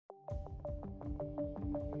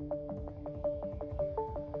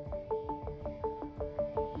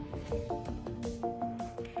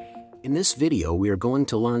In this video we are going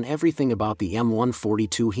to learn everything about the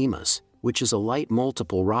M142 HIMARS, which is a light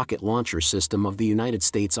multiple rocket launcher system of the United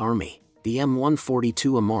States Army. The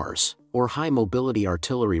M142 HIMARS, or High Mobility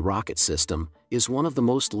Artillery Rocket System, is one of the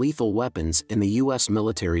most lethal weapons in the U.S.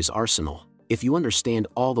 military's arsenal. If you understand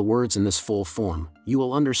all the words in this full form, you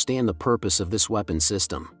will understand the purpose of this weapon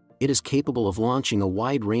system. It is capable of launching a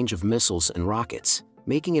wide range of missiles and rockets,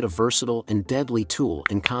 making it a versatile and deadly tool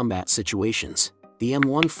in combat situations. The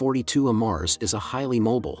M142 HIMARS is a highly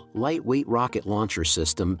mobile, lightweight rocket launcher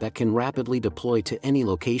system that can rapidly deploy to any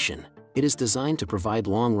location. It is designed to provide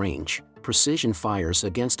long-range, precision fires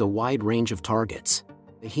against a wide range of targets.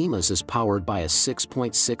 The HIMARS is powered by a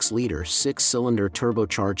 6.6-liter six-cylinder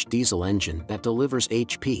turbocharged diesel engine that delivers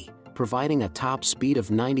HP, providing a top speed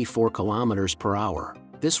of 94 km per hour.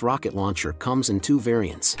 This rocket launcher comes in two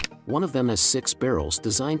variants. One of them has 6 barrels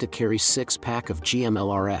designed to carry 6-pack of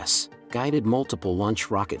mlrs, guided multiple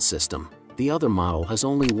launch rocket system. The other model has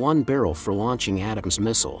only 1 barrel for launching ATACMS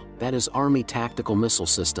missile, that is Army Tactical Missile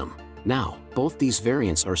System. Now, both these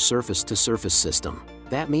variants are surface-to-surface system.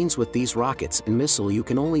 That means with these rockets and missile you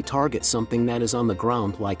can only target something that is on the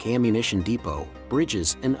ground like ammunition depot,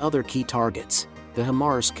 bridges, and other key targets. The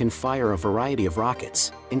HIMARS can fire a variety of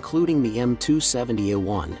rockets, including the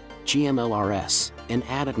M270A1, mlrs, and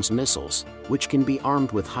ATACMS missiles, which can be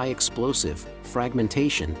armed with high explosive,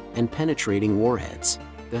 fragmentation, and penetrating warheads.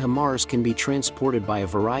 The HIMARS can be transported by a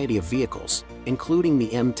variety of vehicles, including the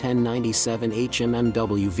M1097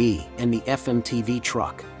 HMMWV and the FMTV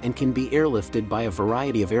truck, and can be airlifted by a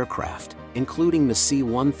variety of aircraft, including the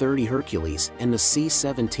C-130 Hercules and the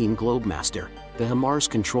C-17 Globemaster. The HIMARS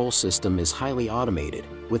control system is highly automated,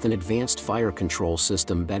 with an advanced fire control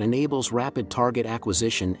system that enables rapid target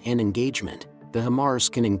acquisition and engagement. The HIMARS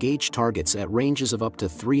can engage targets at ranges of up to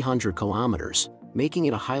 300 kilometers, making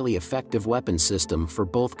it a highly effective weapon system for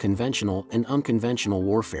both conventional and unconventional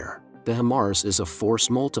warfare. The HIMARS is a force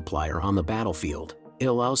multiplier on the battlefield. It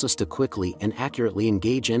allows us to quickly and accurately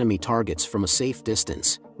engage enemy targets from a safe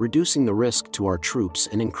distance, reducing the risk to our troops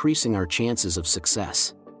and increasing our chances of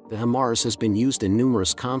success. The HIMARS has been used in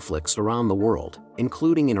numerous conflicts around the world,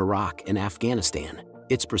 including in Iraq and Afghanistan.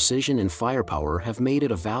 Its precision and firepower have made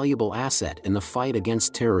it a valuable asset in the fight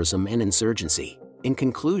against terrorism and insurgency. In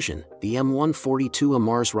conclusion, the M142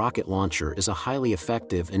 HIMARS rocket launcher is a highly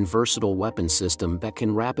effective and versatile weapon system that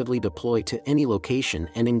can rapidly deploy to any location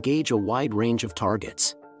and engage a wide range of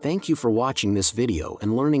targets. Thank you for watching this video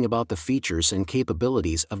and learning about the features and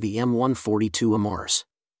capabilities of the M142 HIMARS.